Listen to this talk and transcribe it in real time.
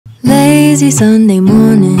Lazy Sunday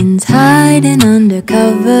mornings, hiding under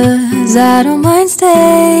covers. I don't mind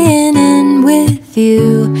staying in with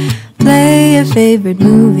you. Play your favorite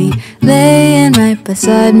movie, laying right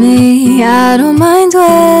beside me. I don't mind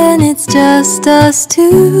when it's just us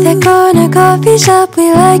two. That corner coffee shop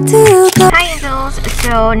we like to go. Hi Angels!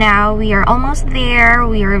 So now we are almost there.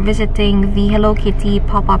 We are visiting the Hello Kitty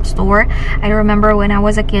pop-up store. I remember when I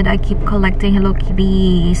was a kid, I keep collecting Hello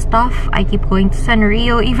Kitty stuff. I keep going to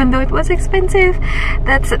Sanrio even though it was expensive.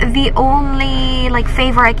 That's the only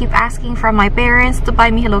favor I keep asking from my parents, to buy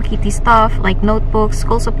me Hello Kitty stuff like notebooks,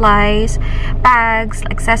 school supplies, bags,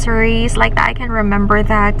 accessories like that. I can remember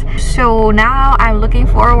that. So now I'm looking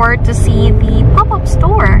forward to see the pop-up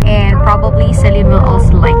store, and probably Celine will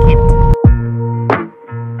also like it.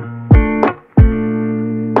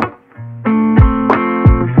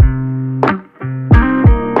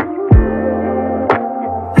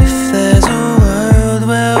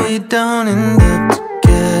 Don't end up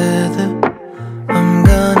together, I'm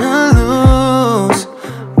gonna lose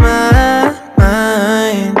my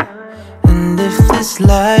mind. And if this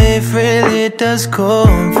life really does go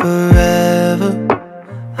on forever,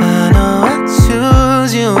 I know I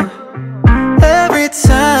choose you every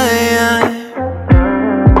time.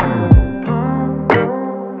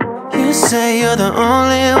 You say you're the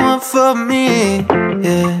only one for me,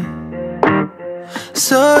 yeah.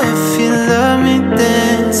 So if you love me,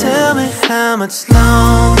 then tell me how much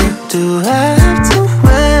longer do I have to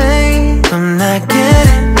wait? I'm not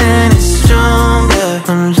getting any stronger,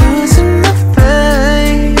 I'm losing my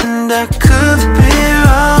faith. And I could be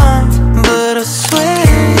wrong, but I swear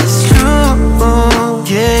it's true.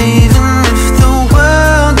 Yeah, even if the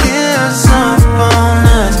world gives up on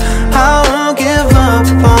us, I won't give up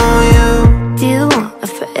on you. You want a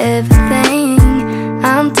forever thing,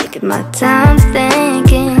 I'm taking my time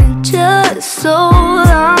thinking, just so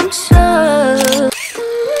I'm sure.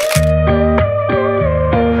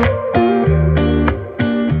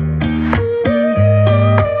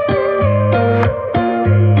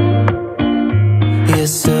 You're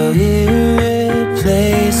so irreplaceable,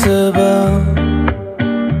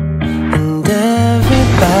 and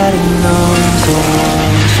everybody knows I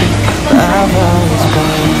want you. I've always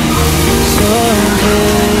been so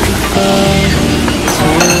beautiful to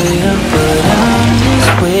you, but I'm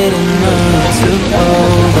just waiting to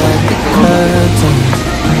pull back the curtains.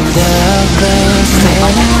 And I've been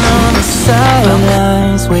standing on the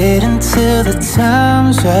sidelines, waiting till the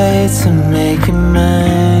time's right to make you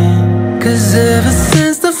mine. 'Cause ever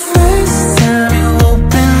since the first time you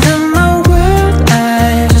opened up my world,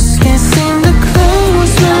 I just can't seem to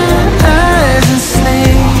close my eyes and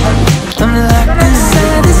sleep. I'm locked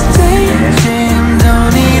inside this daydream,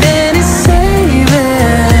 don't need any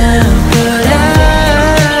saving. But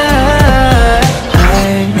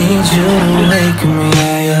I need you to wake me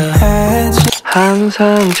up.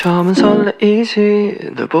 항상 처음은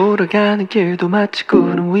설레이지, 널 보러 가는 길도 마치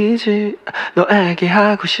구름 위지. 너에게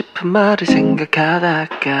하고 싶은 말을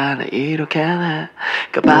생각하다가 나 이렇게 내가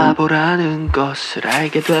바보라는 것을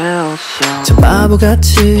알게 되었어. 저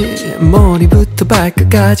바보같이 머리부터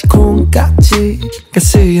발끝까지 콩깍지가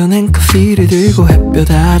쓰여낸 커피를 들고 햇볕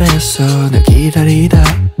아래서 널 기다리다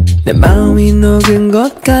내 마음이 녹은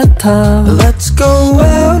것 같아. Let's go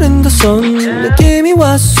out in the sun, 느낌이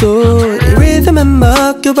왔어. 이 리듬에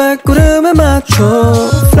맡겨 발걸음에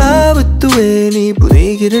맞춰 Fly with the wind, 이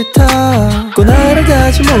분위기를 타고 나를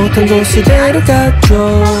가지 못한 곳에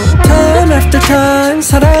데려가줘. Time after time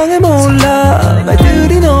사랑에 몰라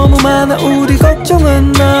말들이 너무 많아. 우리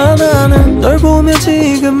걱정은 나. 나는 널 보며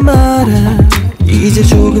지금 말해 이제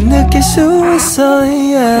조금 느낄 수 있어,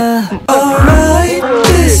 yeah. Alright,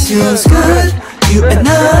 this feels good. You and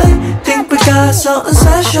I think we got something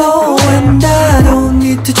special, and I don't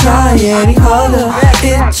need to try any harder.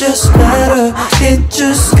 It just better, it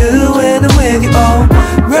just good when I'm with you.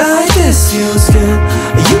 Alright, this feels good.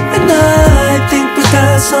 You and I think we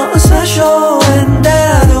got something special, and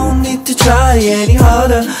I don't need to try any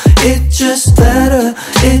harder. It just better,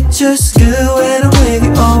 it just good when I'm with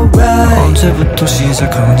you. Alright. 언제부터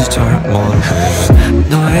시작한지 잘 모르겠어.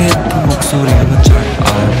 너의 예쁜 목소리만 잘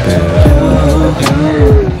알게.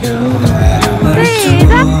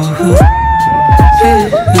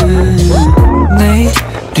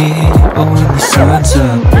 Maybe all the signs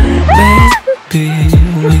up. Maybe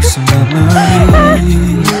we'll make some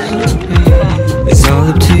memories. It's all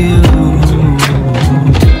up to you.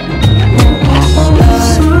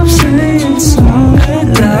 Stop saying it's all that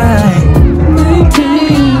lie. Maybe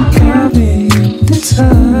you got me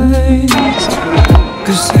hypnotized,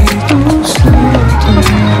 'cause they don't slow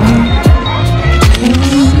down.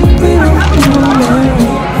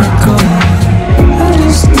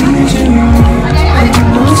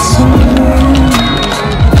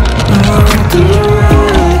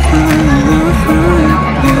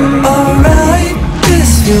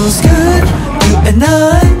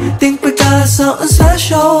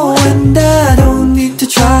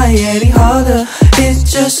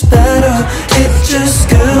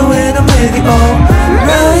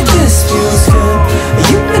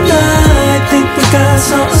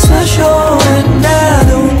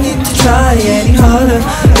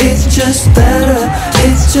 just better.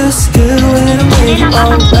 It's just good when I'm with you,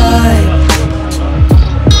 alright.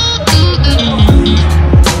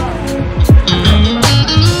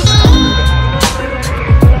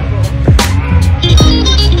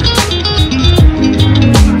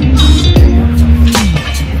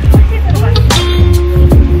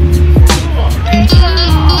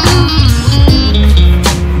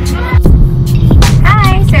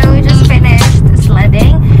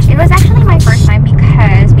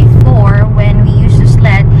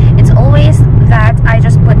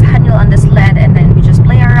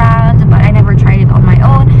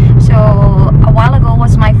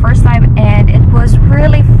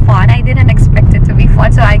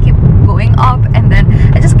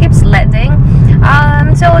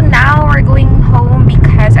 So now we're going home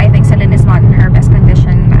because I think Celine is not in her best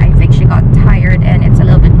condition. I think she got tired and it's a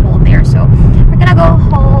little bit cold there. So we're gonna go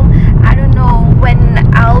home. I don't know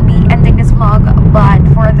when I'll be ending this vlog, but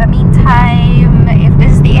for the meantime, if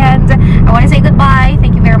this is the end, I want to say goodbye.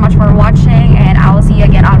 Thank you very much for watching and I will see you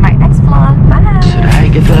again on my next vlog. Bye!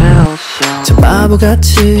 저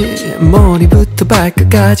바보같이 머리부터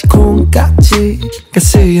발끝까지 콩깍지가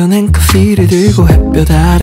쓰여낸 커피를 들고 햇볕 아래